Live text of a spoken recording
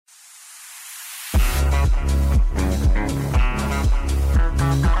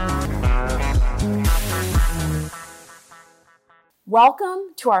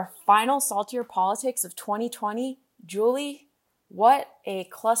Welcome to our final Saltier Politics of 2020. Julie, what a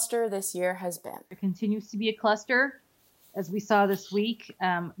cluster this year has been. There continues to be a cluster, as we saw this week.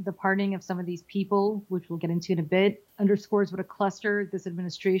 The pardoning of some of these people, which we'll get into in a bit, underscores what a cluster this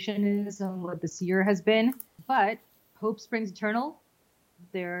administration is and what this year has been. But hope springs eternal.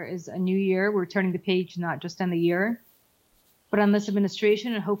 There is a new year. We're turning the page not just on the year, but on this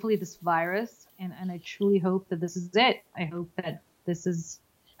administration and hopefully this virus. And I truly hope that this is it. I hope that this is,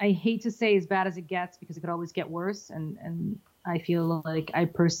 I hate to say as bad as it gets because it could always get worse. And I feel like I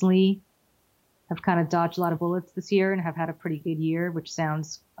personally have kind of dodged a lot of bullets this year and have had a pretty good year, which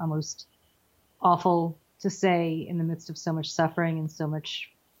sounds almost awful to say in the midst of so much suffering and so much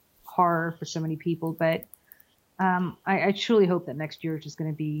horror for so many people. But I truly hope that next year is just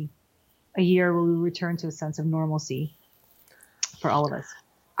going to be a year where we return to a sense of normalcy for all of us.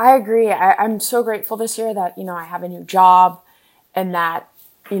 I agree. I'm so grateful this year that, I have a new job and that,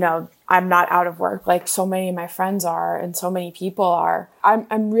 I'm not out of work like so many of my friends are and so many people are.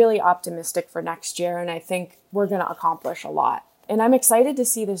 I'm really optimistic for next year, and I think we're going to accomplish a lot. And I'm excited to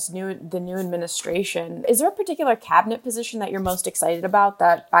see the new administration. Is there a particular cabinet position that you're most excited about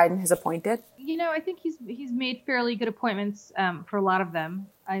that Biden has appointed? I think he's made fairly good appointments for a lot of them.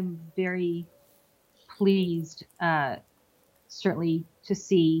 I'm very pleased, certainly, to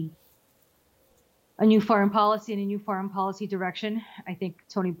see a new foreign policy and a new foreign policy direction. I think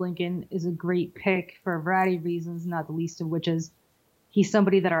Tony Blinken is a great pick for a variety of reasons, not the least of which is he's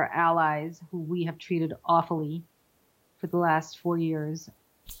somebody that our allies, who we have treated awfully for the last 4 years,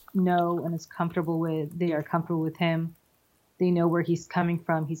 know and is comfortable with. They are comfortable with him. They know where he's coming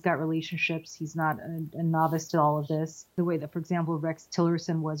from. He's got relationships. He's not a novice to all of this. The way that, for example, Rex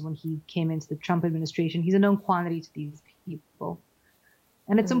Tillerson was when he came into the Trump administration, he's a known quantity to these people.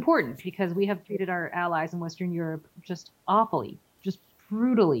 And it's important because we have treated our allies in Western Europe just awfully, just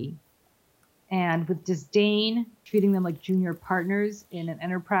brutally, and with disdain, treating them like junior partners in an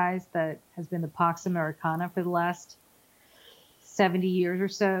enterprise that has been the Pax Americana for the last 70 years or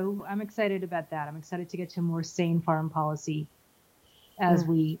so. I'm excited about that. I'm excited to get to a more sane foreign policy as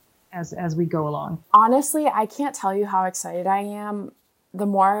we go along. Honestly, I can't tell you how excited I am. The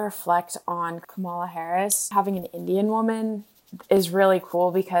more I reflect on Kamala Harris, having an Indian woman is really cool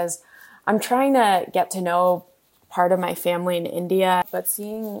because I'm trying to get to know part of my family in India, but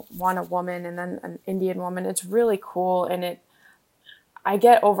seeing a woman and then an Indian woman, it's really cool. And I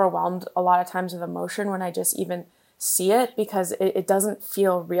get overwhelmed a lot of times with emotion when I just even see it because it doesn't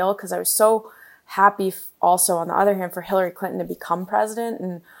feel real, because I was so happy also on the other hand for Hillary Clinton to become president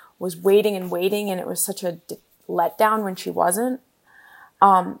and was waiting and it was such a letdown when she wasn't.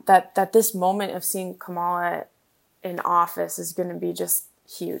 That this moment of seeing Kamala in office is going to be just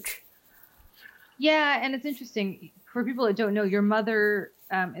huge. Yeah, and it's interesting for people that don't know. Your mother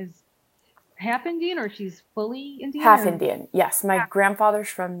is half Indian, or she's fully Indian? Half Indian, yes. My grandfather's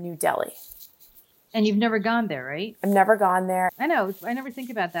from New Delhi. And you've never gone there, right? I've never gone there. I know. I never think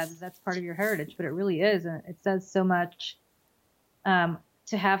about that. That's part of your heritage, but it really is, and it says so much to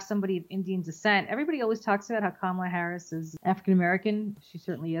have somebody of Indian descent. Everybody always talks about how Kamala Harris is African American. She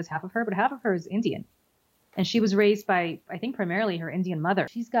certainly is, half of her, but half of her is Indian. And she was raised by, I think, primarily her Indian mother.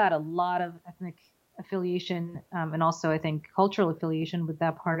 She's got a lot of ethnic affiliation and also, I think, cultural affiliation with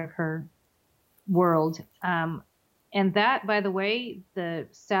that part of her world. And that, by the way, the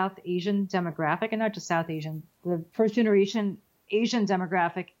South Asian demographic, and not just South Asian, the first generation Asian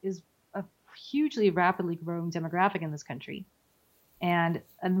demographic is a hugely rapidly growing demographic in this country, and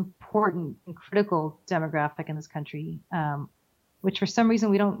an important and critical demographic in this country, which for some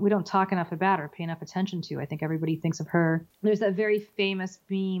reason we don't talk enough about or pay enough attention to. I think everybody thinks of her. There's that very famous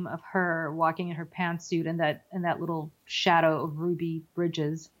meme of her walking in her pantsuit and that little shadow of Ruby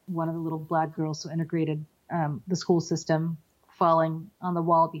Bridges, one of the little black girls who integrated the school system, falling on the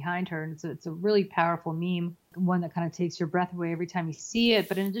wall behind her. And it's a really powerful meme, one that kind of takes your breath away every time you see it.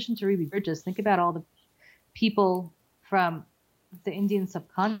 But in addition to Ruby Bridges, think about all the people from the Indian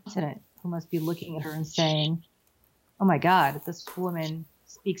subcontinent who must be looking at her and saying, oh my God, this woman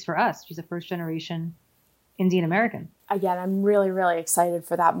speaks for us. She's a first generation Indian American. Again, I'm really, really excited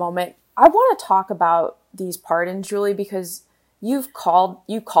for that moment. I want to talk about these pardons, Julie, because you called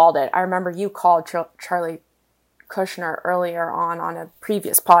it. I remember you called Charlie Kushner earlier on a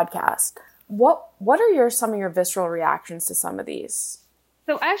previous podcast. What are some of your visceral reactions to some of these?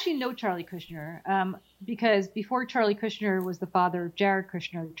 So I actually know Charlie Kushner because before Charlie Kushner was the father of Jared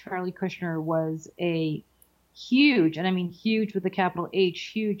Kushner, Charlie Kushner was a huge, and I mean huge with a capital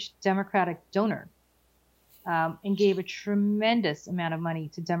H, huge Democratic donor, and gave a tremendous amount of money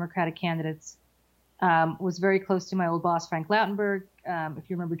to Democratic candidates was very close to my old boss, Frank Lautenberg. If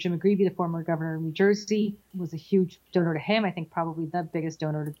you remember Jim McGreevey, the former governor of New Jersey, was a huge donor to him. I think probably the biggest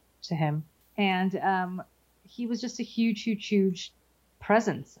donor to him. And he was just a huge, huge, huge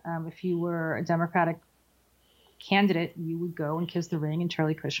presence. If you were a Democratic candidate, you would go and kiss the ring, and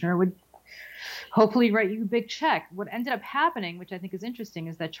Charlie Kushner would hopefully write you a big check. What ended up happening, which I think is interesting,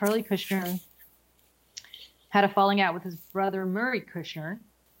 is that Charlie Kushner had a falling out with his brother Murray Kushner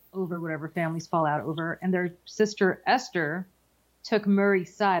over whatever families fall out over, and their sister Esther took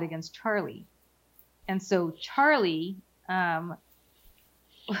Murray's side against Charlie. And so Charlie tried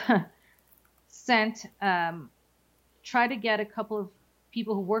to get a couple of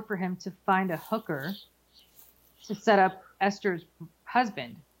people who worked for him to find a hooker to set up Esther's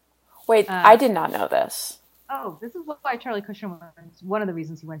husband. Wait, I did not know this. Oh, this is why Charlie Kushner was one of the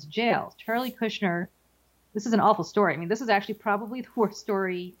reasons he went to jail. Charlie Kushner, this is an awful story. I mean, this is actually probably the worst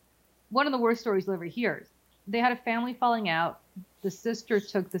story, one of the worst stories you'll ever hear. They had a family falling out. The sister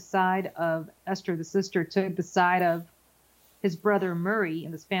took the side of Esther. The sister took the side of his brother Murray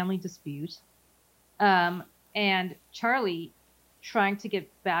in this family dispute. And Charlie, trying to get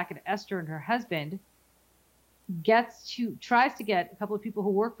back at Esther and her husband, tries to get a couple of people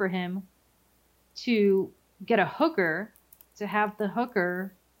who work for him to get a hooker, to have the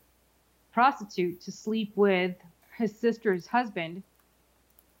hooker prostitute to sleep with his sister's husband.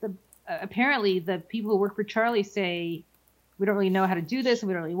 Apparently the people who work for Charlie say, we don't really know how to do this and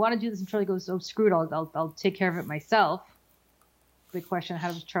we don't really want to do this. And Charlie goes, oh, screw it. I'll take care of it myself. Big question.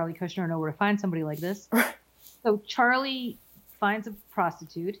 How does Charlie Kushner know where to find somebody like this? So Charlie finds a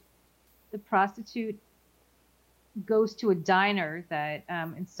prostitute. The prostitute goes to a diner that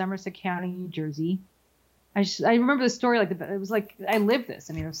in Somerset County, New Jersey. I remember the story like it was like I lived this.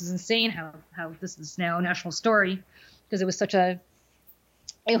 I mean, this is insane how this is now a national story because it was such a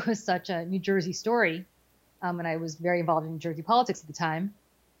New Jersey story, and I was very involved in New Jersey politics at the time.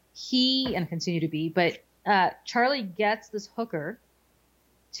 And continue to be, but Charlie gets this hooker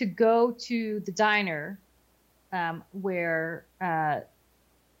to go to the diner where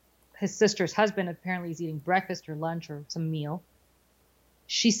his sister's husband apparently is eating breakfast or lunch or some meal.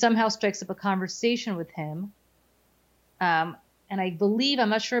 She somehow strikes up a conversation with him. And I believe, I'm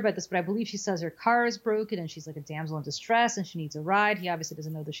not sure about this, but I believe she says her car is broken and she's like a damsel in distress and she needs a ride. He obviously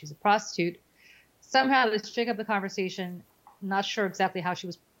doesn't know that she's a prostitute. Somehow they strike up the conversation. Not sure exactly how she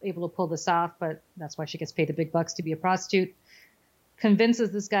was able to pull this off, but that's why she gets paid the big bucks to be a prostitute.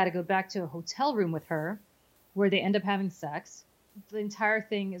 Convinces this guy to go back to a hotel room with her where they end up having sex. The entire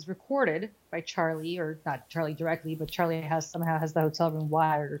thing is recorded by Charlie, or not Charlie directly, but Charlie somehow has the hotel room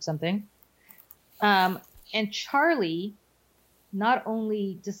wired or something. And Charlie not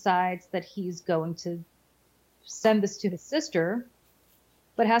only decides that he's going to send this to his sister,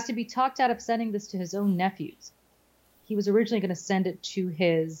 but has to be talked out of sending this to his own nephews. He was originally going to send it to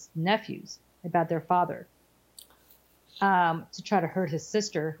his nephews about their father, to try to hurt his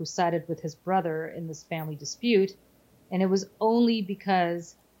sister, who sided with his brother in this family dispute. And it was only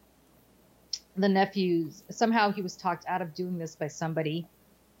because the nephews, somehow he was talked out of doing this by somebody.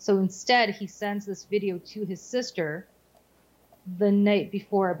 So instead, he sends this video to his sister the night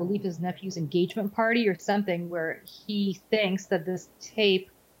before, I believe, his nephew's engagement party or something, where he thinks that this tape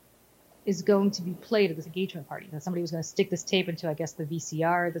is going to be played at this engagement party. That somebody was going to stick this tape into, I guess, the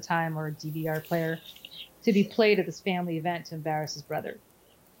VCR at the time or a DVR player to be played at this family event to embarrass his brother.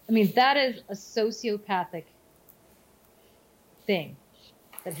 I mean, that is a sociopathic thing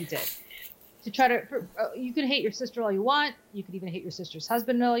that he did. To try to, you can hate your sister all you want. You could even hate your sister's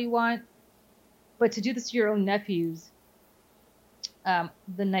husband all you want. But to do this to your own nephews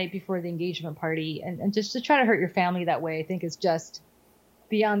the night before the engagement party and just to try to hurt your family that way, I think is just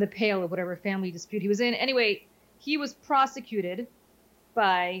beyond the pale of whatever family dispute he was in. Anyway, he was prosecuted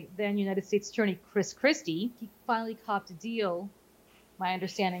by then United States Attorney Chris Christie. He finally copped a deal, my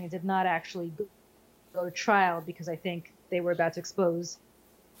understanding, and did not actually go to trial because I think they were about to expose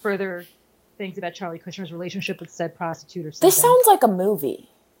further things about Charlie Kushner's relationship with said prostitute or something. This sounds like a movie.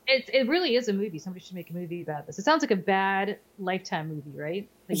 It really is a movie. Somebody should make a movie about this. It sounds like a bad Lifetime movie, right?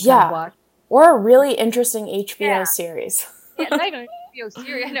 Yeah. Or a really interesting HBO series. Yeah, not even an HBO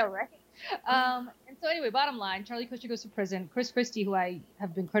series. I know, right? And so anyway, bottom line, Charlie Kushner goes to prison. Chris Christie, who I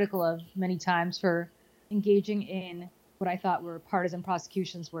have been critical of many times for engaging in what I thought were partisan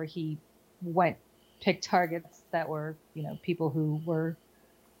prosecutions where he picked targets that were, people who were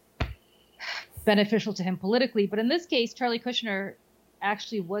beneficial to him politically. But in this case, Charlie Kushner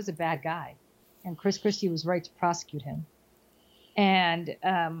actually was a bad guy, and Chris Christie was right to prosecute him. And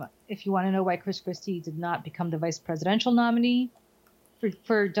if you want to know why Chris Christie did not become the vice presidential nominee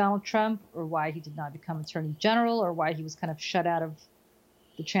for Donald Trump, or why he did not become Attorney General, or why he was kind of shut out of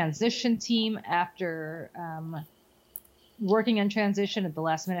the transition team after working on transition at the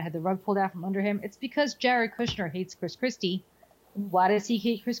last minute, had the rug pulled out from under him. It's because Jared Kushner hates Chris Christie. Why does he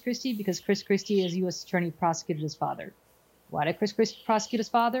hate Chris Christie? Because Chris Christie, as U.S. Attorney, prosecuted his father. Why did Chris Christie prosecute his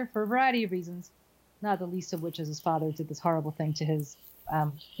father? For a variety of reasons, not the least of which is his father did this horrible thing to his,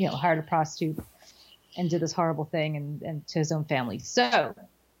 hired a prostitute and did this horrible thing and to his own family. So,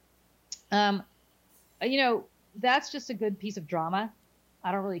 that's just a good piece of drama.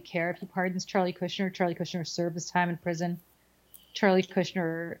 I don't really care if he pardons Charlie Kushner. Charlie Kushner served his time in prison. Charlie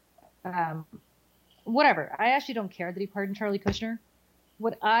Kushner, whatever. I actually don't care that he pardoned Charlie Kushner.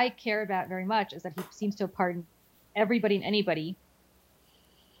 What I care about very much is that he seems to have pardoned everybody and anybody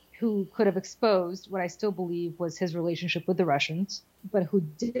who could have exposed what I still believe was his relationship with the Russians, but who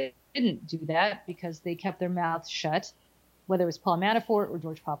didn't do that because they kept their mouths shut, whether it was Paul Manafort or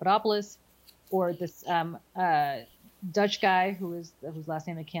George Papadopoulos or this Dutch guy whose last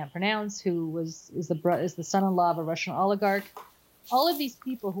name I can't pronounce, who is the son-in-law of a Russian oligarch. All of these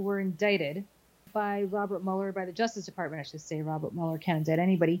people who were indicted by Robert Mueller, by the Justice Department, I should say. Robert Mueller can't indict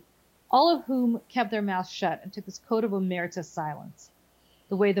anybody. All of whom kept their mouths shut and took this code of omerta silence,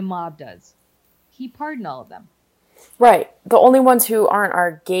 the way the mob does. He pardoned all of them. Right. The only ones who aren't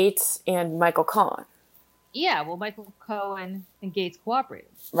are Gates and Michael Cohen. Yeah, well, Michael Cohen and Gates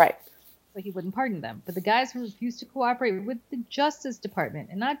cooperated. Right. So he wouldn't pardon them. But the guys who refused to cooperate with the Justice Department,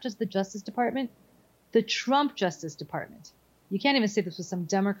 and not just the Justice Department, the Trump Justice Department. You can't even say this was some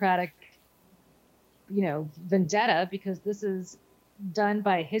Democratic, vendetta, because this is done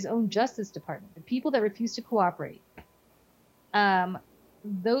by his own Justice Department. The people that refuse to cooperate,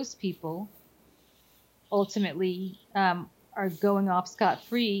 those people ultimately are going off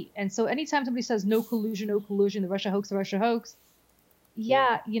scot-free. And so anytime somebody says no collusion, the Russia hoax,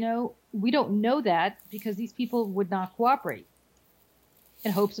 yeah, we don't know that because these people would not cooperate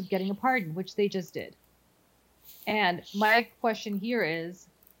in hopes of getting a pardon, which they just did. And my question here is,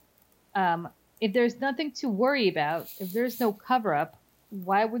 if there's nothing to worry about, if there's no cover-up,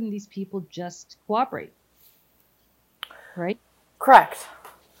 why wouldn't these people just cooperate? Right? Correct.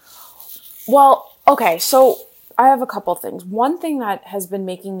 Well, okay, so I have a couple things. One thing that has been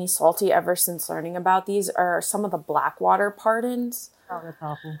making me salty ever since learning about these are some of the Blackwater pardons. Oh, that's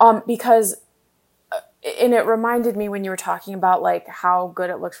awful. Because, and it reminded me when you were talking about like how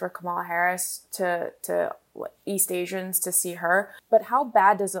good it looks for Kamala Harris to East Asians to see her, but how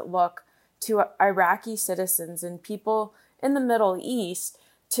bad does it look to Iraqi citizens and people in the Middle East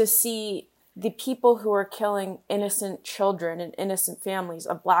to see the people who are killing innocent children and innocent families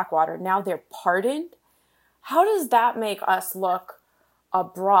of Blackwater, now they're pardoned? How does that make us look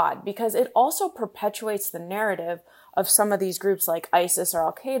abroad? Because it also perpetuates the narrative of some of these groups like ISIS or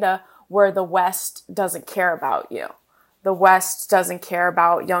Al-Qaeda, where the West doesn't care about you. The West doesn't care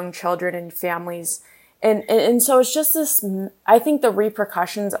about young children and families. And so it's just this, I think the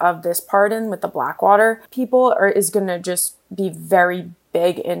repercussions of this pardon with the Blackwater people is going to just be very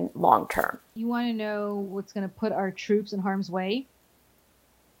big in long term. You want to know what's going to put our troops in harm's way?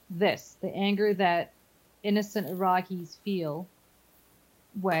 The anger that innocent Iraqis feel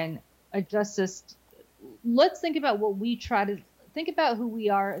when a justice, let's think about think about who we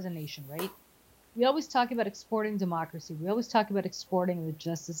are as a nation, right? We always talk about exporting democracy. We always talk about exporting the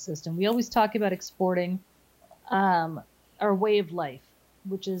justice system. We always talk about exporting our way of life,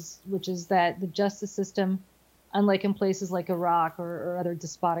 which is that the justice system, unlike in places like Iraq or other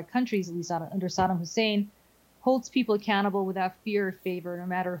despotic countries, at least under Saddam Hussein, holds people accountable without fear or favor, no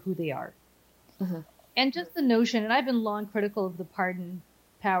matter who they are. Mm-hmm. And just the notion, and I've been long critical of the pardon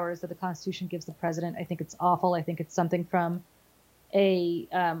powers that the Constitution gives the president. I think it's awful. I think it's something from a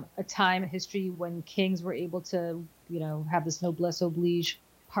time in history when kings were able to, have this noblesse oblige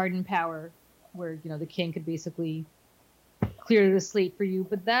pardon power, where the king could basically clear the slate for you.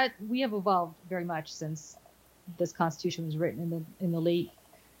 But that we have evolved very much since this Constitution was written in the late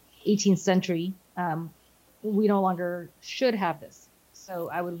 18th century. We no longer should have this. So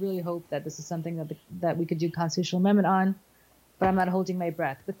I would really hope that this is something that we could do constitutional amendment on. But I'm not holding my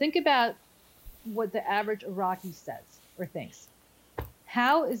breath. But think about what the average Iraqi says or thinks.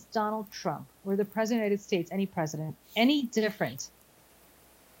 How is Donald Trump, or the President of the United States, any president, any different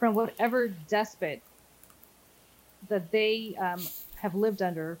from whatever despot that they have lived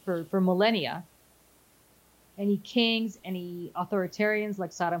under for millennia? Any kings, any authoritarians like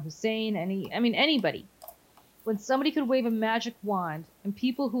Saddam Hussein, anybody. When somebody could wave a magic wand and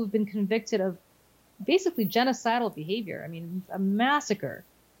people who have been convicted of basically genocidal behavior, a massacre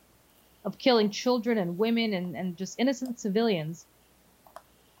of killing children and women and just innocent civilians,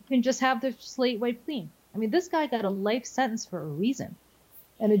 can just have their slate wiped clean. I mean, this guy got a life sentence for a reason,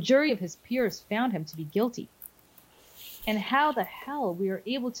 and a jury of his peers found him to be guilty. And how the hell we are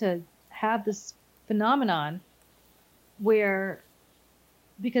able to have this phenomenon where,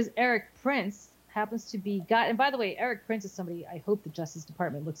 because Erik Prince happens to be God, and by the way, Erik Prince is somebody I hope the Justice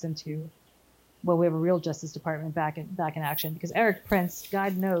Department looks into. Well, we have a real Justice Department back in action, because Erik Prince,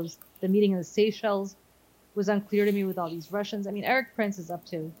 God knows, the meeting in the Seychelles was unclear to me with all these Russians. I mean, Erik Prince is up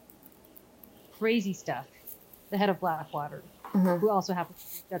to crazy stuff. The head of Blackwater, who also happens to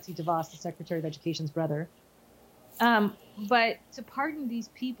be Betsy DeVos, the Secretary of Education's brother. But to pardon these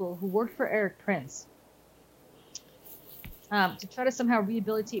people who worked for Erik Prince, to try to somehow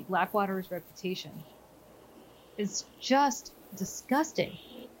rehabilitate Blackwater's reputation, is just disgusting.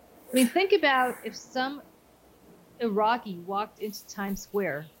 I mean, think about if some Iraqi walked into Times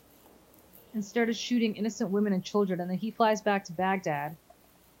Square and started shooting innocent women and children, and then he flies back to Baghdad,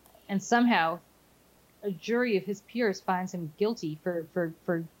 and somehow a jury of his peers finds him guilty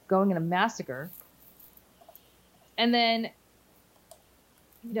for going in a massacre. And then,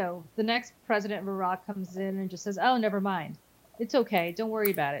 the next president of Iraq comes in and just says, oh, never mind. It's okay. Don't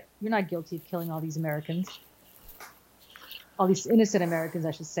worry about it. You're not guilty of killing all these Americans. All these innocent Americans,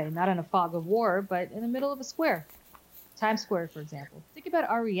 I should say, not in a fog of war, but in the middle of a square. Times Square, for example. Think about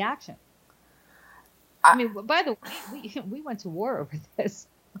our reaction. I mean, by the way, we went to war over this,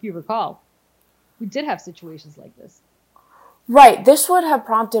 if you recall. We did have situations like this. Right. This would have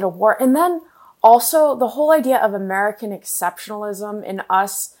prompted a war. And then also the whole idea of American exceptionalism in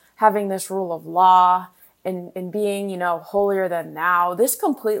us having this rule of law and being, holier than thou, this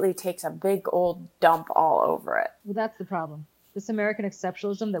completely takes a big old dump all over it. Well, that's the problem. This American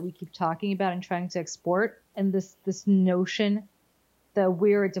exceptionalism that we keep talking about and trying to export, and this notion that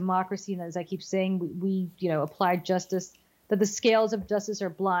we're a democracy, and as I keep saying, we apply justice, that the scales of justice are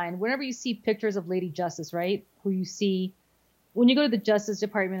blind. Whenever you see pictures of Lady Justice, right, who you see when you go to the Justice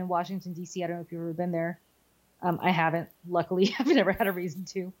Department in Washington, D.C., I don't know if you've ever been there. I haven't, luckily. I've never had a reason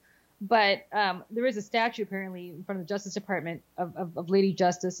to. But there is a statue apparently in front of the Justice Department of Lady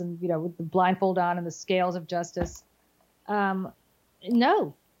Justice, and with the blindfold on and the scales of justice.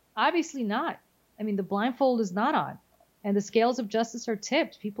 No, obviously not. I mean, the blindfold is not on, and the scales of justice are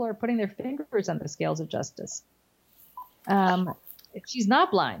tipped. People are putting their fingers on the scales of justice. She's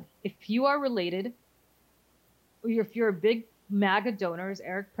not blind. If you are related, or if you're a big MAGA donor, as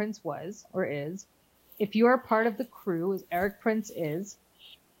Erik Prince was or is, if you are part of the crew, as Erik Prince is,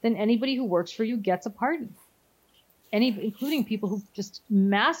 then anybody who works for you gets a pardon, including people who just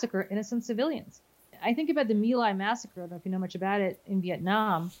massacre innocent civilians. I think about the My Lai massacre, I don't know if you know much about it, in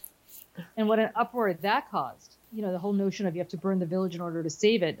Vietnam, and what an uproar that caused. The whole notion of you have to burn the village in order to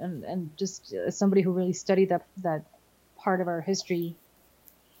save it. And just as somebody who really studied that part of our history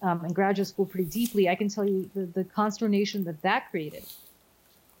in graduate school pretty deeply, I can tell you the consternation that created.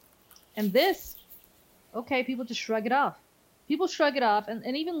 And this, okay, people just shrug it off. People shrug it off.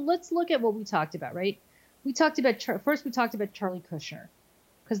 And even let's look at what we talked about, right? We talked about, first we talked about Charlie Kushner,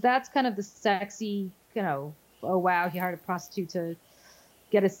 because that's kind of the sexy, oh wow, he hired a prostitute to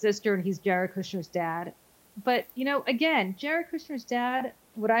get his sister and he's Jared Kushner's dad. But, again, Jared Kushner's dad,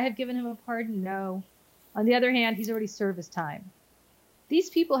 would I have given him a pardon? No. On the other hand, he's already served his time. These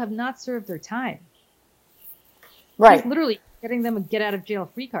people have not served their time. Right. He's literally getting them a get out of jail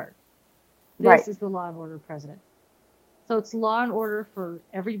free card. This is the law and order president. So it's law and order for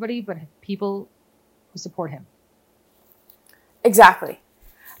everybody but people who support him. Exactly.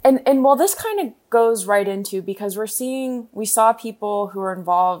 And well, this kind of goes right into, because we saw people who are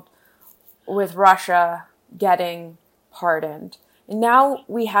involved with Russia getting pardoned. And now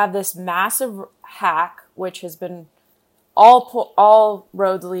we have this massive hack, which has been all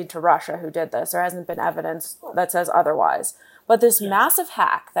roads lead to Russia who did this. There hasn't been evidence that says otherwise. But this massive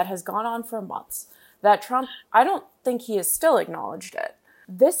hack that has gone on for months, that Trump, I don't think he has still acknowledged it.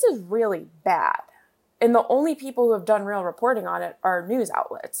 This is really bad. And the only people who have done real reporting on it are news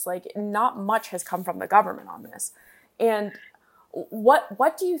outlets. Like, not much has come from the government on this. And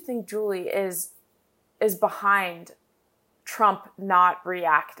what do you think, Julie, is behind Trump not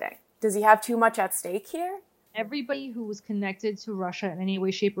reacting? Does he have too much at stake here? Everybody who was connected to Russia in any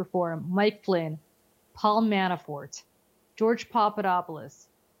way, shape, or form, Mike Flynn, Paul Manafort, George Papadopoulos,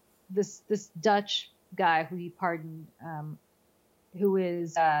 this Dutch guy who he pardoned, who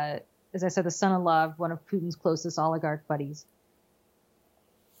is, as I said, the son-in-law of one of Putin's closest oligarch buddies.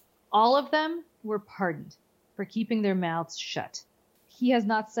 All of them were pardoned for keeping their mouths shut. He has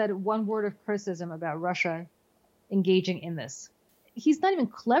not said one word of criticism about Russia engaging in this. He's not even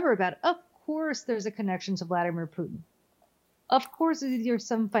clever about it. Of course there's a connection to Vladimir Putin. Of course, it's either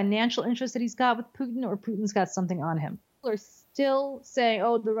some financial interest that he's got with Putin or Putin's got something on him. People are still saying,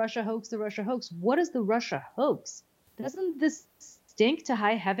 oh, the Russia hoax, the Russia hoax. What is the Russia hoax? Doesn't this stink to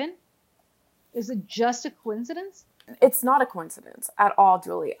high heaven? Is it just a coincidence? It's not a coincidence at all,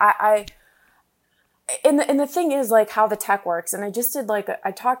 Julie. And the thing is, like, how the tech works. And I just did, like,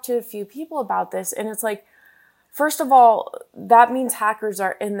 I talked to a few people about this, and it's like, first of all, that means hackers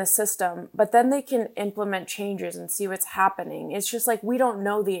are in the system, but then they can implement changes and see what's happening. It's just like, we don't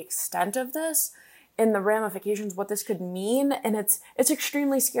know the extent of this and the ramifications, what this could mean. And it's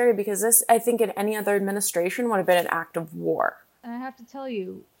extremely scary, because this, I think, in any other administration would have been an act of war. And I have to tell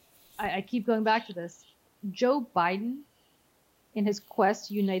you, I keep going back to this. Joe Biden, in his quest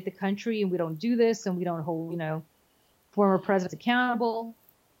to unite the country, and we don't do this, and we don't hold, former presidents accountable.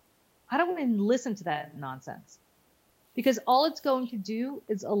 I don't want to listen to that nonsense, because all it's going to do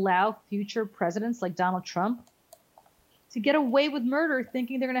is allow future presidents like Donald Trump to get away with murder,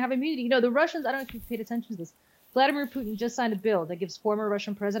 thinking they're going to have immunity. The Russians, I don't know if you've paid attention to this. Vladimir Putin just signed a bill that gives former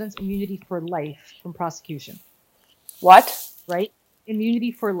Russian presidents immunity for life from prosecution. What? Right?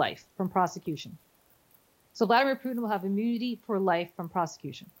 Immunity for life from prosecution. So Vladimir Putin will have immunity for life from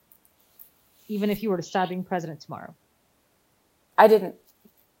prosecution, even if he were to stop being president tomorrow. I didn't.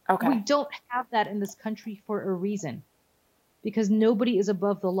 Okay. We don't have that in this country for a reason, because nobody is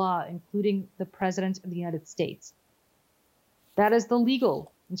above the law, including the president of the United States. That is the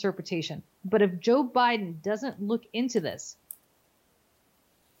legal interpretation. But if Joe Biden doesn't look into this,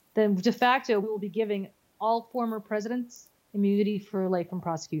 then de facto we will be giving all former presidents immunity for life from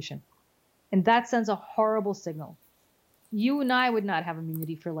prosecution. And that sends a horrible signal. You and I would not have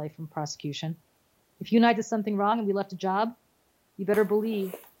immunity for life from prosecution. If you and I did something wrong and we left a job, you better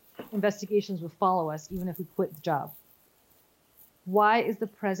believe investigations would follow us, even if we quit the job. Why is the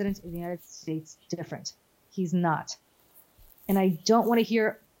president of the United States different? He's not. And I don't want to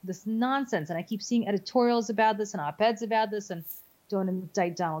hear this nonsense. And I keep seeing editorials about this and op-eds about this, and don't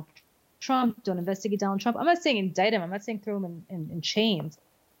indict Donald Trump, don't investigate Donald Trump. I'm not saying indict him. I'm not saying throw him in chains.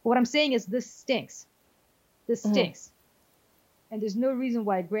 But what I'm saying is this stinks. This stinks. And there's no reason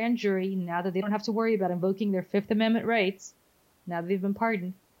why a grand jury, now that they don't have to worry about invoking their Fifth Amendment rights, now that they've been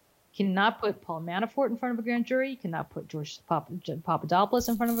pardoned, cannot put Paul Manafort in front of a grand jury, cannot put George Papadopoulos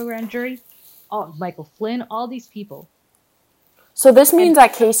in front of a grand jury, Michael Flynn, all these people. So this means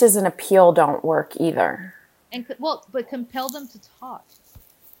that cases in appeal don't work either. But compel them to talk.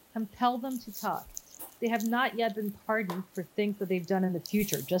 Compel them to talk. They have not yet been pardoned for things that they've done in the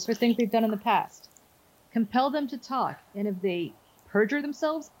future, just for things they've done in the past. Compel them to talk. And if they perjure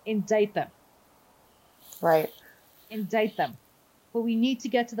themselves, indict them. Right. Indict them. But we need to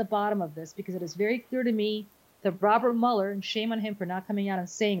get to the bottom of this, because it is very clear to me that Robert Mueller, and shame on him for not coming out and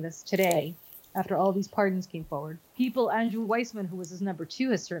saying this today, after all these pardons came forward. Andrew Weissman, who was his number 2,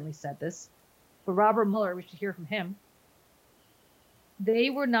 has certainly said this. But Robert Mueller, we should hear from him.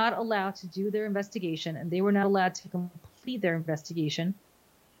 They were not allowed to do their investigation, and they were not allowed to complete their investigation,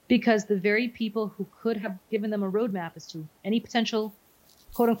 because the very people who could have given them a roadmap as to any potential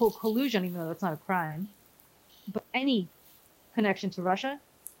quote-unquote collusion, even though that's not a crime, but any connection to Russia,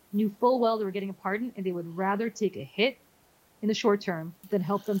 knew full well they were getting a pardon, and they would rather take a hit in the short term than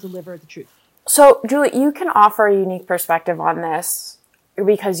help them deliver the truth. So, Julie, you can offer a unique perspective on this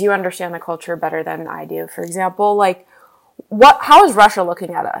because you understand the culture better than I do. For example, how is Russia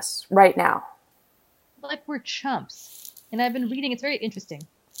looking at us right now? Like we're chumps. And I've been reading, it's very interesting.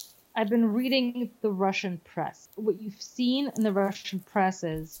 I've been reading the Russian press. What you've seen in the Russian press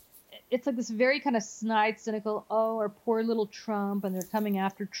is, it's like this very kind of snide, cynical, our poor little Trump, and they're coming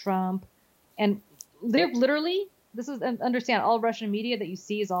after Trump. And they're literally, understand, all Russian media that you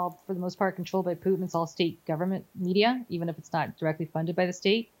see is all, for the most part, controlled by Putin. It's all state government media, even if it's not directly funded by the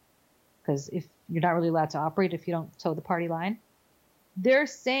state. Because if you're not really allowed to operate if you don't toe the party line. They're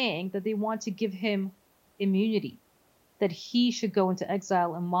saying that they want to give him immunity, that he should go into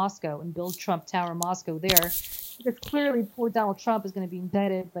exile in Moscow and build Trump Tower in Moscow there, because clearly poor Donald Trump is going to be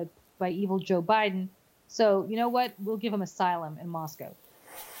indicted by evil Joe Biden. So, you know what? We'll give him asylum in Moscow.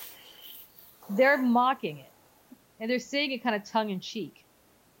 They're mocking it. And they're saying it kind of tongue-in-cheek.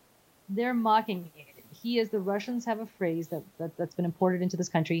 They're mocking it. The Russians have a phrase that's been imported into this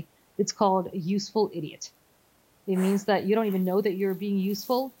country. It's called a useful idiot. It means that you don't even know that you're being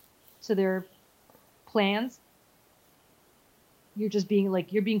useful to their plans. You're just being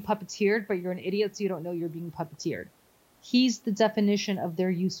you're being puppeteered, but you're an idiot, so you don't know you're being puppeteered. He's the definition of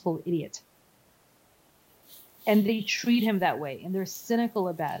their useful idiot. And they treat him that way, and they're cynical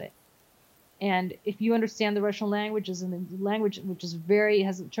about it. And if you understand the Russian languages, and the language, which is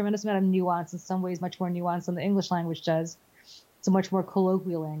has a tremendous amount of nuance, in some ways much more nuance than the English language does, It's a much more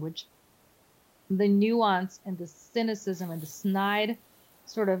colloquial language. The nuance and the cynicism and the snide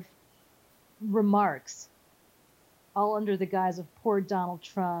sort of remarks, all under the guise of poor Donald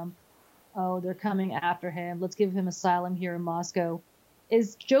Trump. Oh, they're coming after him. Let's give him asylum here in Moscow,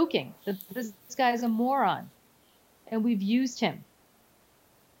 is joking that this guy is a moron. And we've used him.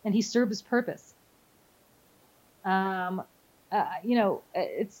 And he served his purpose.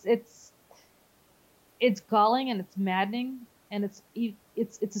 It's galling and it's maddening, and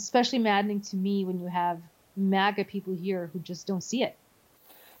it's especially maddening to me when you have MAGA people here who just don't see it.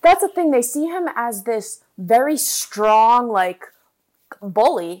 That's the thing. They see him as this very strong, like,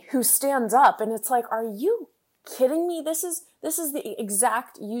 bully who stands up, and it's like, are you kidding me? This is the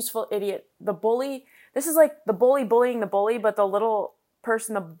exact useful idiot. The bully. This is like the bully bullying the bully, but the little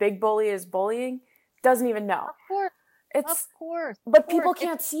person, the big bully, is bullying, doesn't even know. Of course. But people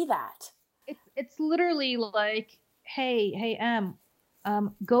can't see that. It's literally like, hey,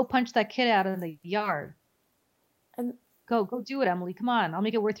 go punch that kid out in the yard. And go do it, Emily. Come on, I'll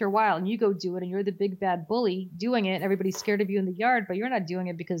make it worth your while. And you go do it, and you're the big bad bully doing it. Everybody's scared of you in the yard, but you're not doing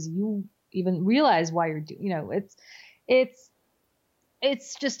it because you even realize why you're doing.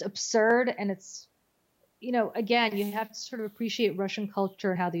 It's just absurd, and it's, again, you have to sort of appreciate Russian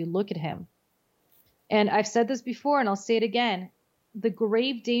culture and how they look at him. And I've said this before, and I'll say it again. The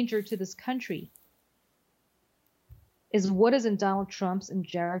grave danger to this country is what is in Donald Trump's and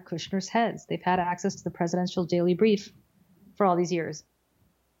Jared Kushner's heads. They've had access to the presidential daily brief for all these years.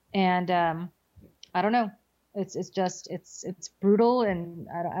 And I don't know. It's brutal, and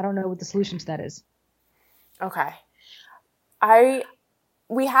I don't know what the solution to that is. Okay.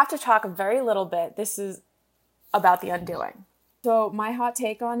 We have to talk a very little bit. This is about The Undoing. So my hot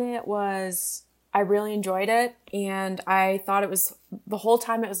take on it was, I really enjoyed it, and I thought it was, the whole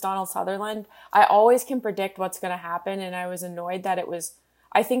time it was Donald Sutherland. I always can predict what's going to happen, and I was annoyed that it was,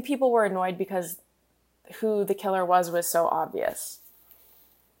 I think people were annoyed because who the killer was so obvious.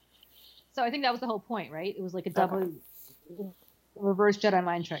 So I think that was the whole point, right? It was like a double reverse Jedi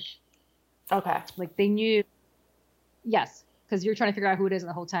mind trick. Okay. Like they knew, yes, because you're trying to figure out who it is, and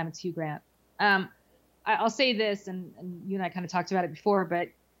the whole time it's Hugh Grant. I'll say this, and you and I kind of talked about it before, but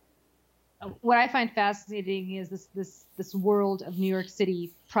what I find fascinating is this world of New York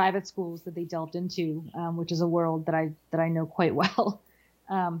City private schools that they delved into, which is a world that I know quite well,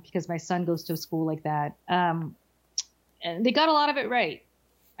 because my son goes to a school like that. And they got a lot of it right.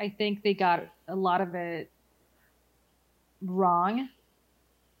 I think they got a lot of it wrong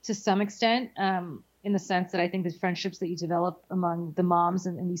to some extent, in the sense that I think the friendships that you develop among the moms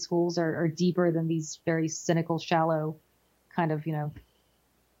in these schools are deeper than these very cynical, shallow kind of,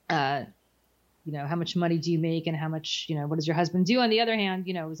 how much money do you make, and how much, what does your husband do? On the other hand,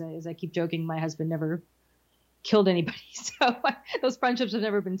 as I keep joking, my husband never killed anybody. So those friendships have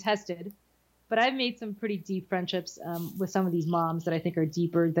never been tested. But I've made some pretty deep friendships with some of these moms that I think are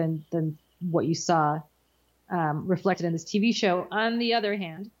deeper than what you saw reflected in this TV show. On the other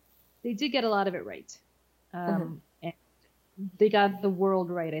hand, they did get a lot of it right. And they got the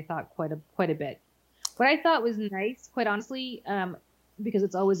world right, I thought, quite a bit. What I thought was nice, quite honestly, because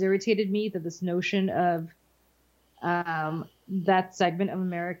it's always irritated me that this notion of that segment of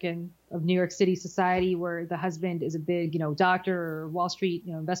New York City society where the husband is a big, doctor or Wall Street,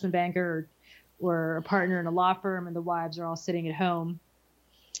 investment banker or a partner in a law firm, and the wives are all sitting at home,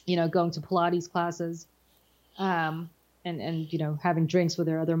 going to Pilates classes, and having drinks with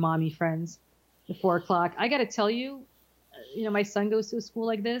their other mommy friends at 4:00. I got to tell you, my son goes to a school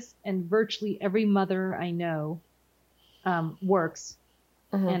like this, and virtually every mother I know works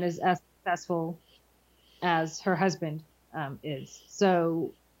and is as successful as her husband is.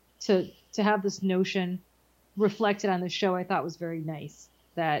 So to have this notion reflected on the show, I thought was very nice,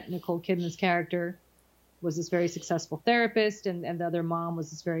 that Nicole Kidman's character was this very successful therapist, and the other mom was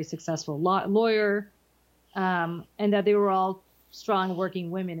this very successful lawyer, and that they were all strong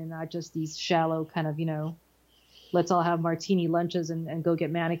working women and not just these shallow kind of, let's all have martini lunches and go get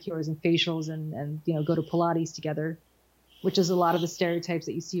manicures and facials and go to Pilates together, which is a lot of the stereotypes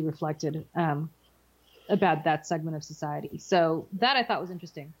that you see reflected about that segment of society. So that I thought was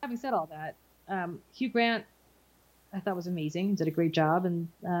interesting. Having said all that, Hugh Grant, I thought was amazing. He did a great job. And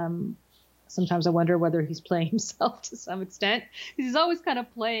sometimes I wonder whether he's playing himself to some extent. He's always kind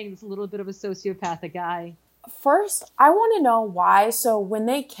of playing this little bit of a sociopathic guy. First, I want to know why. So when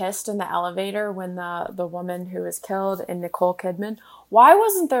they kissed in the elevator, when the woman who was killed and Nicole Kidman, why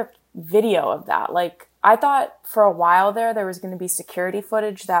wasn't there video of that? Like, I thought for a while there was going to be security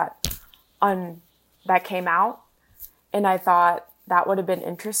footage that came out. And I thought that would have been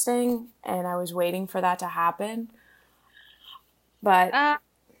interesting. And I was waiting for that to happen. But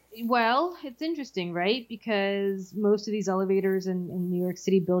Well, it's interesting, right? Because most of these elevators in New York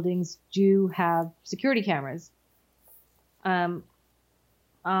City buildings do have security cameras. On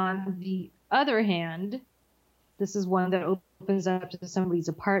the other hand, this is one that opens up to somebody's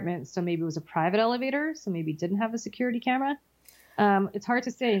apartment, so maybe it was a private elevator, so maybe it didn't have a security camera. It's hard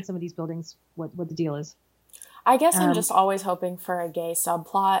to say in some of these buildings what the deal is. I guess I'm just always hoping for a gay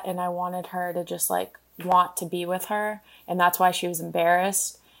subplot, and I wanted her to just like want to be with her, and that's why she was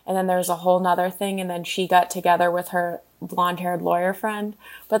embarrassed. And then there's a whole nother thing, and then she got together with her blonde haired lawyer friend.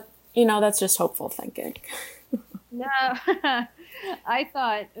 But, that's just hopeful thinking. No, I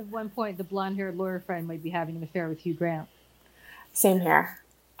thought at one point the blonde haired lawyer friend might be having an affair with Hugh Grant. Same here.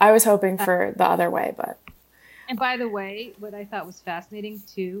 I was hoping for the other way, but. And by the way, what I thought was fascinating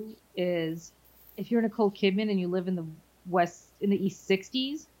too is if you're Nicole Kidman and you live in the East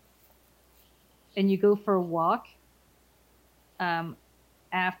 60s and you go for a walk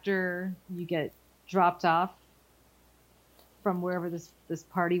after you get dropped off from wherever this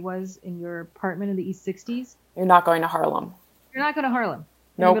party was in your apartment in the East 60s. You're not going to Harlem. You're not going to Harlem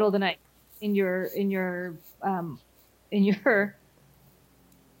in Nope. the middle of the night in your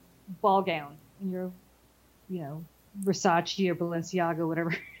ball gown, in your Versace or Balenciaga,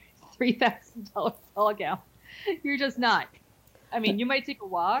 whatever, $3,000 ball gown. You're just not. I mean, you might take a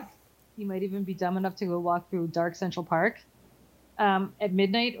walk. You might even be dumb enough to go walk through dark Central Park at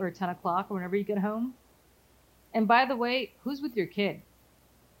midnight or 10 o'clock or whenever you get home. And by the way, who's with your kid?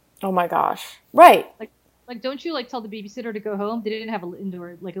 Oh my gosh. Right. Like, don't you tell the babysitter to go home? They didn't have they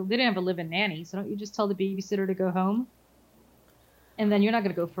didn't have a live-in nanny, so don't you just tell the babysitter to go home? And then you're not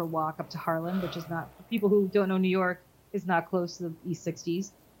going to go for a walk up to Harlem, which is not, for people who don't know New York, is not close to the East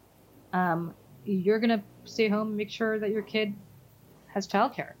 60s. You're going to stay home and make sure that your kid has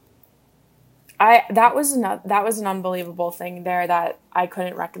childcare. That was an unbelievable thing there that I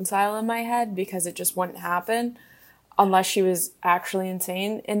couldn't reconcile in my head because it just wouldn't happen unless she was actually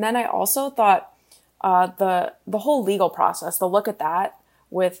insane. And then I also thought the whole legal process, the look at that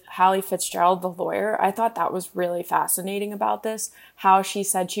with Hallie Fitzgerald, the lawyer, I thought that was really fascinating about this. How she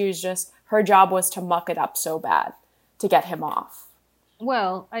said her job was to muck it up so bad to get him off.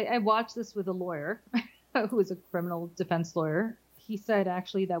 Well, I watched this with a lawyer who is a criminal defense lawyer. He said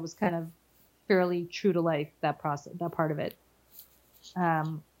actually that was kind of fairly true to life, that process, that part of it.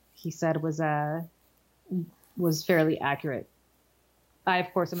 He said was fairly accurate. I,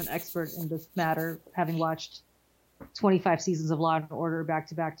 of course, am an expert in this matter, having watched 25 seasons of Law and Order back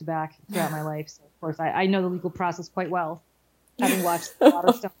to back to back throughout my life. So, of course, I know the legal process quite well, having watched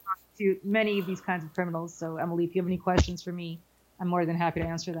Waterstone prosecute many of these kinds of criminals. So, Emily, if you have any questions for me, I'm more than happy to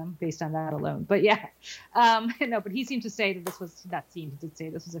answer them based on that alone. But yeah, no, but he seemed to say that he did say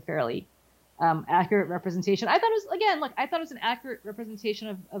this was a fairly accurate representation. I thought it was, again, I thought it was an accurate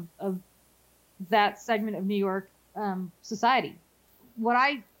representation of that segment of New York society.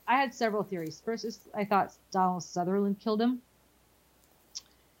 I had several theories. First is I thought Donald Sutherland killed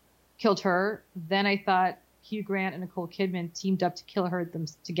her. Then I thought Hugh Grant and Nicole Kidman teamed up to kill her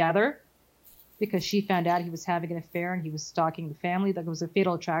together because she found out he was having an affair and he was stalking the family. That was a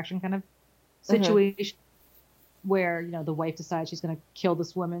Fatal Attraction kind of situation where, the wife decides she's going to kill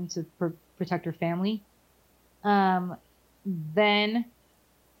this woman to protect her family. Then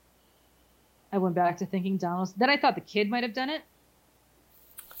I went back to thinking Donald. Then I thought the kid might have done it.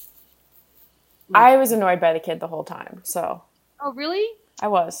 I was annoyed by the kid the whole time, so. Oh, really? I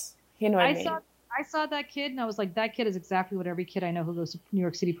was. He annoyed me. I saw that kid, and I was like, that kid is exactly what every kid I know who goes to New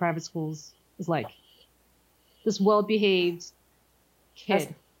York City private schools is like. This well-behaved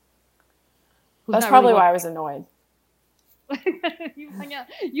kid. That's probably why I was annoyed. You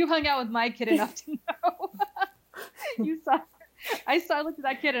hung out with my kid enough to know. I looked at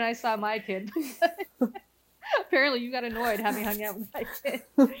that kid and I saw my kid. Apparently you got annoyed having hung out with my kid.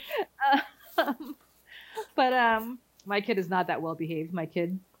 But my kid is not that well behaved. My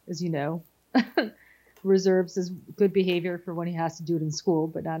kid, as you know, reserves his good behavior for when he has to do it in school,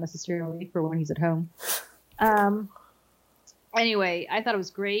 but not necessarily for when he's at home. Anyway, I thought it was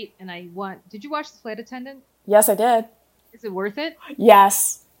great, and did you watch The Flight Attendant? Yes, I did. Is it worth it?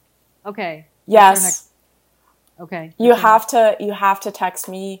 Yes. Okay. Yes. Okay. You have to text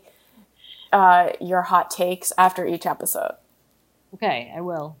me your hot takes after each episode. Okay, I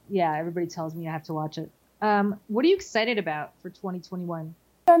will. Yeah, everybody tells me I have to watch it. What are you excited about for 2021?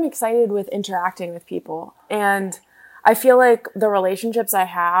 I'm excited with interacting with people. And I feel like the relationships I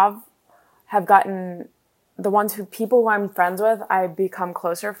have gotten people who I'm friends with, I've become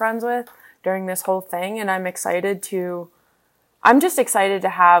closer friends with during this whole thing. And I'm just excited to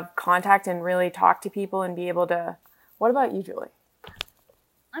have contact and really talk to people and be able to. What about you, Julie?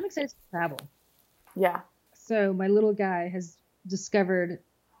 I'm excited to travel. Yeah. So my little guy has discovered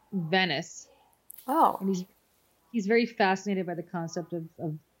Venice, Oh. and he's very fascinated by the concept of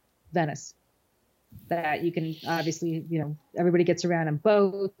Venice. That you can obviously, everybody gets around on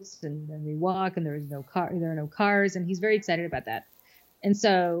boats and they walk, and there are no cars, and he's very excited about that. And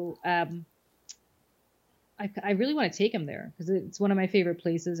so I really want to take him there because it's one of my favorite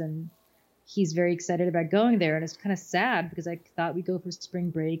places, and he's very excited about going there. And it's kind of sad because I thought we'd go for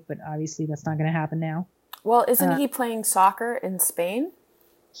spring break, but obviously that's not going to happen now. Well, isn't he playing soccer in Spain?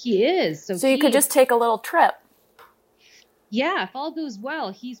 He is. So you could just take a little trip. Yeah, if all goes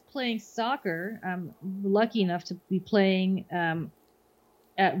well, he's playing soccer. I'm lucky enough to be playing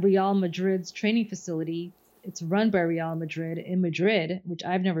at Real Madrid's training facility. It's run by Real Madrid in Madrid, which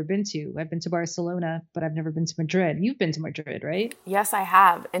I've never been to. I've been to Barcelona, but I've never been to Madrid. You've been to Madrid, right? Yes, I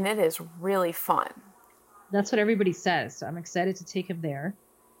have, and it is really fun. That's what everybody says. So I'm excited to take him there.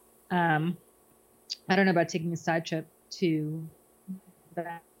 I don't know about taking a side trip to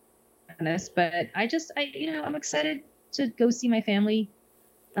Venice, but I'm excited to go see my family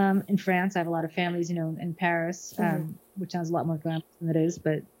in France. I have a lot of families, in Paris, which sounds a lot more glamorous than it is,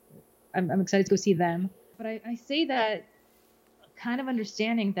 but I'm excited to go see them. But I say that kind of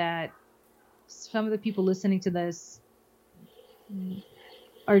understanding that some of the people listening to this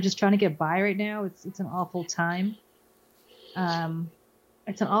are just trying to get by right now. It's an awful time.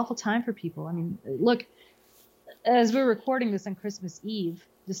 It's an awful time for people. I mean, look, as we're recording this on Christmas Eve,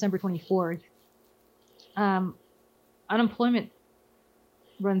 December 24th, unemployment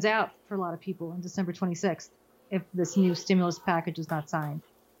runs out for a lot of people on December 26th if this new stimulus package is not signed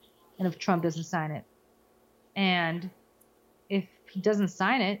and if Trump doesn't sign it. And if he doesn't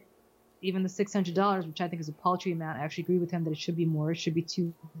sign it, even the $600, which I think is a paltry amount, I actually agree with him that it should be more. It should be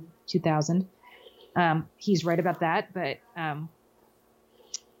 $2,000. He's right about that. But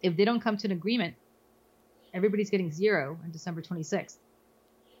if they don't come to an agreement, everybody's getting zero on December 26th.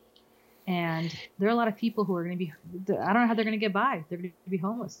 And there are a lot of people who are going to be, I don't know how they're going to get by. They're going to be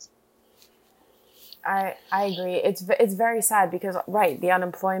homeless. I agree. It's very sad because, right, the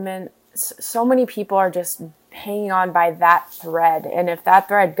unemployment, so many people are just hanging on by that thread. And if that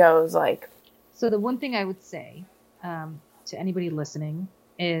thread goes, like... So the one thing I would say to anybody listening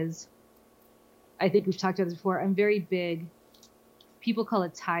is, I think we've talked about this before, I'm very big, people call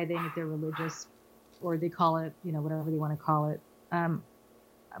it tithing if they're religious, or they call it, whatever they want to call it.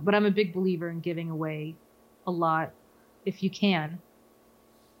 But I'm a big believer in giving away a lot, if you can,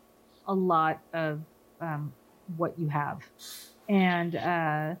 a lot of what you have. And,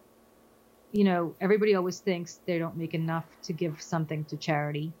 everybody always thinks they don't make enough to give something to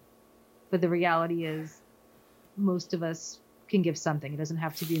charity. But the reality is most of us can give something. It doesn't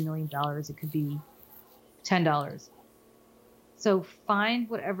have to be $1 million. It could be $10. So find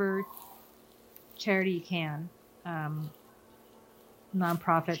whatever charity you can,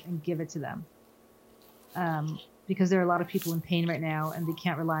 nonprofit, and give it to them. Because there are a lot of people in pain right now and they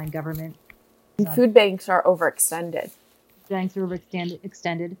can't rely on government. Food banks are overextended. Banks are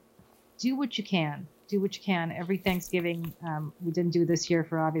overextended. Do what you can. Do what you can. Every Thanksgiving, we didn't do this year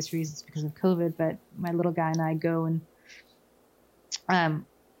for obvious reasons because of COVID, but my little guy and I go and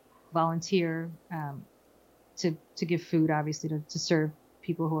volunteer to give food, obviously, to serve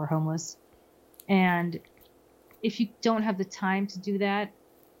people who are homeless. And if you don't have the time to do that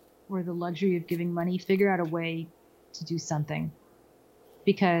or the luxury of giving money, figure out a way to do something,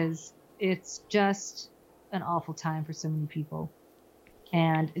 because it's just an awful time for so many people.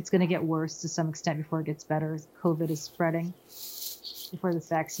 And it's going to get worse to some extent before it gets better. COVID is spreading. Before this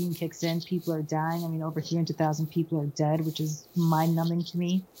vaccine kicks in, people are dying. I mean, over 300,000 people are dead, which is mind-numbing to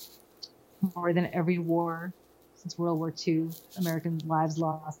me. More than every war since World War II, American lives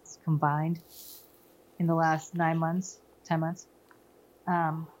lost combined in the last 9 months, 10 months.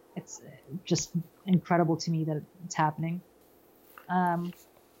 It's just incredible to me that it's happening.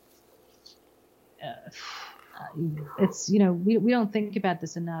 It's, we don't think about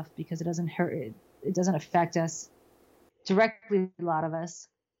this enough because it doesn't hurt. It doesn't affect us directly, a lot of us,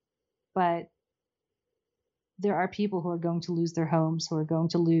 but there are people who are going to lose their homes, who are going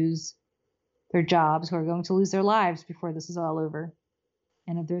to lose their jobs, who are going to lose their lives before this is all over.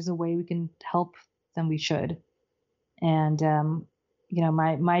 And if there's a way we can help, then we should. And,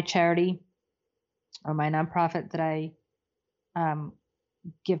 my charity or my nonprofit that I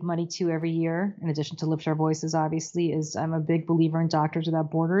give money to every year, in addition to Lift Our Voices, obviously, is I'm a big believer in Doctors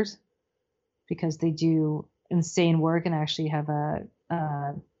Without Borders, because they do insane work. And I actually have a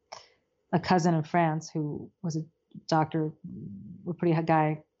cousin in France who was a doctor, pretty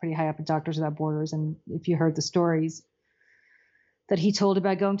high up at Doctors Without Borders. And if you heard the stories that he told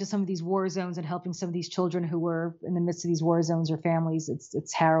about going to some of these war zones and helping some of these children who were in the midst of these war zones or families.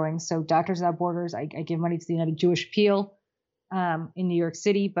 It's harrowing. So Doctors Without Borders, I give money to the United Jewish Appeal in New York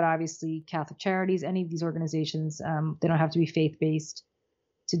City, but obviously Catholic Charities, any of these organizations, they don't have to be faith-based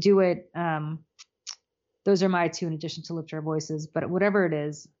to do it. Those are my two, in addition to Lift Our Voices. But whatever it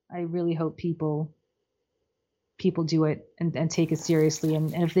is, I really hope people do it and take it seriously.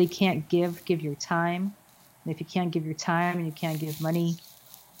 And if they can't give your time. And if you can't give your time and you can't give money,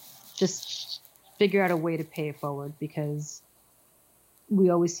 just figure out a way to pay it forward, because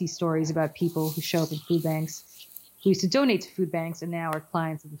we always see stories about people who show up in food banks who used to donate to food banks and now are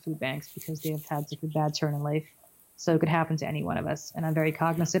clients of the food banks because they have had such a bad turn in life. So it could happen to any one of us. And I'm very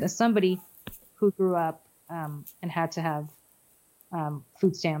cognizant as somebody who grew up and had to have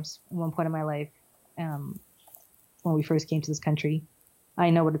food stamps at one point in my life when we first came to this country. I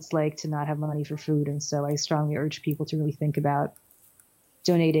know what it's like to not have money for food. And so I strongly urge people to really think about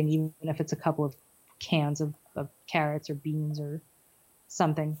donating, even if it's a couple of cans of carrots or beans or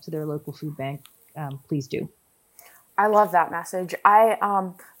something to their local food bank. Please do. I love that message.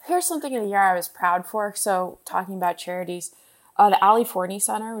 Here's something in the year I was proud for. So talking about charities, the Ali Forney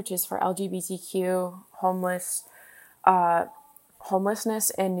Center, which is for LGBTQ homelessness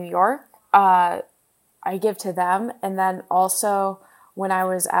in New York, I give to them. And then also when I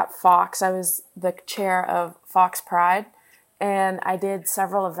was at Fox, I was the chair of Fox Pride, and I did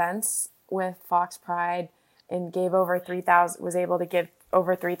several events with Fox Pride and was able to give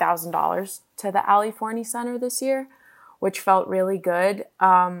over $3,000 to the Ali Forney Center this year, which felt really good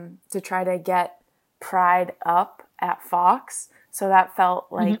to try to get Pride up at Fox. So that felt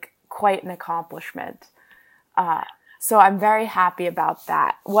like quite an accomplishment. So I'm very happy about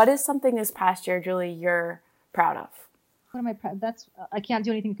that. What is something this past year, Julie, you're proud of? What am I proud? I can't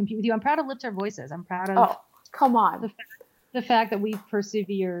do anything to compete with you. I'm proud of Lift Our Voices. I'm proud of. Oh, come on. The fact that we've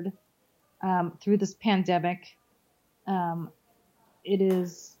persevered through this pandemic. It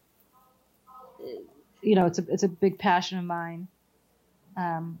is, it's a big passion of mine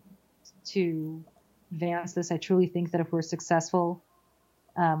to advance this. I truly think that if we're successful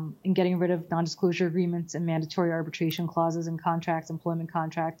in getting rid of non-disclosure agreements and mandatory arbitration clauses in contracts, employment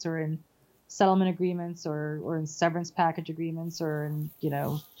contracts, or in settlement agreements, or in severance package agreements, or in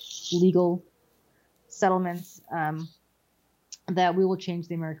legal settlements, that we will change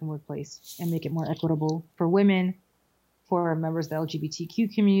the American workplace and make it more equitable for women, for members of the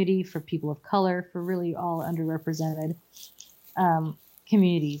LGBTQ community, for people of color, for really all underrepresented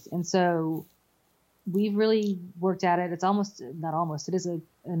communities. And so we've really worked at it. It's it is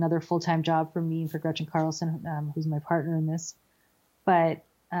another full-time job for me and for Gretchen Carlson, who's my partner in this. But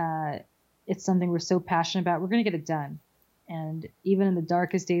it's something we're so passionate about. We're going to get it done. And even in the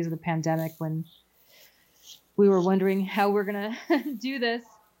darkest days of the pandemic, when we were wondering how we're going to do this,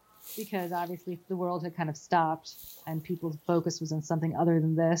 because obviously the world had kind of stopped and people's focus was on something other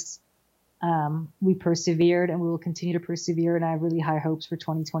than this, we persevered, and we will continue to persevere. And I have really high hopes for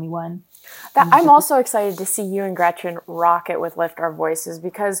 2021. I'm also excited to see you and Gretchen rock it with Lift Our Voices,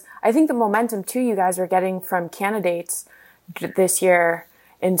 because I think the momentum too you guys are getting from candidates this year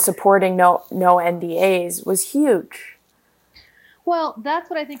in supporting no NDAs was huge. Well, that's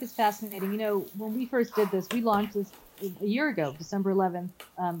what I think is fascinating. When we first did this, we launched this a year ago, December 11th,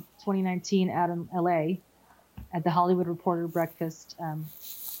 2019, out in LA at the Hollywood Reporter Breakfast,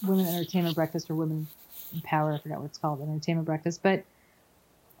 Women Entertainment Breakfast, or Women in Power. I forgot what it's called, Entertainment Breakfast. But,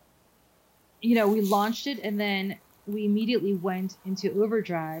 we launched it, and then we immediately went into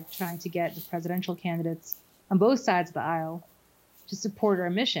overdrive trying to get the presidential candidates on both sides of the aisle to support our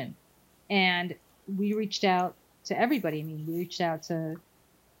mission. And we reached out to everybody. We reached out to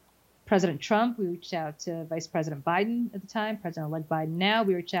President Trump. We reached out to Vice President Biden at the time, President-elect Biden now.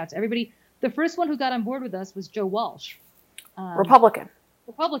 We reached out to everybody. The first one who got on board with us was Joe Walsh. Republican.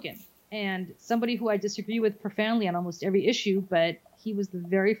 And somebody who I disagree with profoundly on almost every issue, but he was the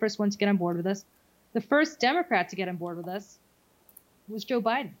very first one to get on board with us. The first Democrat to get on board with us was Joe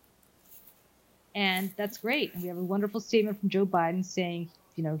Biden. And that's great. And we have a wonderful statement from Joe Biden saying,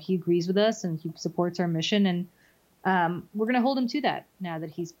 he agrees with us and he supports our mission. And we're going to hold him to that now that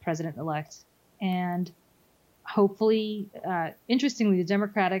he's president-elect. And hopefully, interestingly, the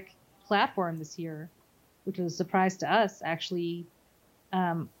Democratic platform this year, which was a surprise to us, actually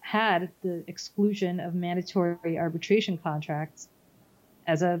had the exclusion of mandatory arbitration contracts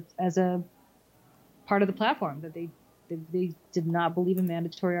as a part of the platform, that they did not believe in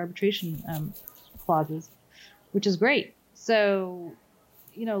mandatory arbitration clauses, which is great. So,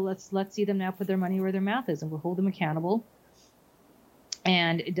 let's see them now put their money where their mouth is, and we'll hold them accountable.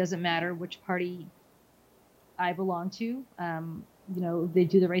 And it doesn't matter which party I belong to. if they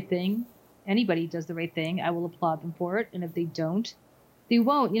do the right thing, anybody does the right thing, I will applaud them for it. And if they don't, they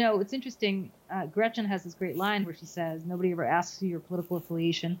won't. It's interesting. Gretchen has this great line where she says, nobody ever asks you your political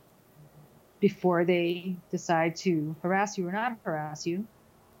affiliation before they decide to harass you or not harass you.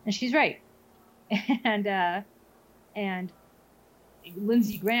 And she's right. And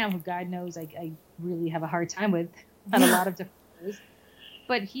Lindsey Graham, who God knows I really have a hard time with on a lot of different ways,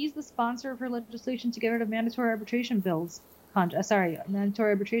 but he's the sponsor of her legislation to get rid of mandatory arbitration mandatory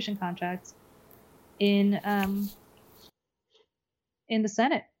arbitration contracts in the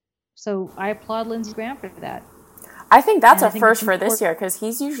Senate. So I applaud Lindsey Graham for that. I think that's a first for this year, because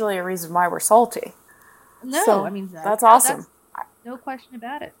he's usually a reason why we're salty. No, so, I mean, that's awesome. No question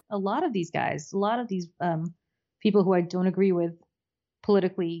about it. A lot of these people who I don't agree with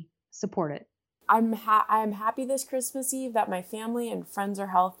politically support it. I'm happy this Christmas Eve that my family and friends are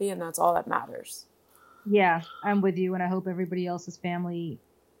healthy, and that's all that matters. Yeah, I'm with you, and I hope everybody else's family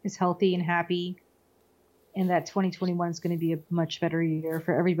is healthy and happy, and that 2021 is going to be a much better year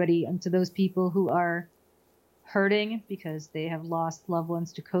for everybody. And to those people who are hurting because they have lost loved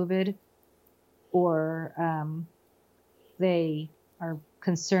ones to COVID, or they are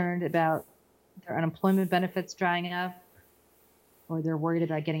concerned about their unemployment benefits drying up, or they're worried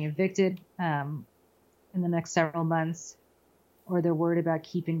about getting evicted in the next several months, or they're worried about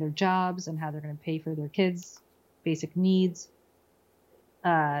keeping their jobs and how they're going to pay for their kids' basic needs.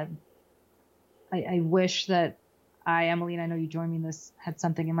 I wish that Emily, and I know you joined me in this, had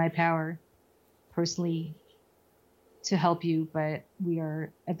something in my power personally to help you, but we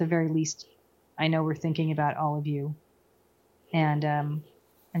are, at the very least, I know we're thinking about all of you, and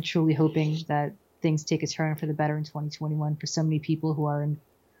truly hoping that things take a turn for the better in 2021 for so many people who are in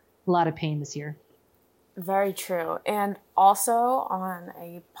a lot of pain this year. Very true. And also, on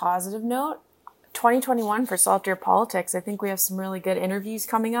a positive note, 2021 for Saltier Politics, I think we have some really good interviews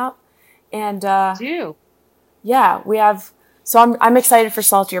coming up. And yeah, we have. So I'm excited for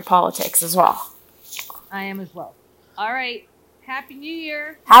Saltier Politics as well. I am as well. All right. Happy New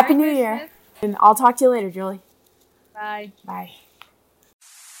Year. Happy New Year. And I'll talk to you later, Julie. Bye. Bye.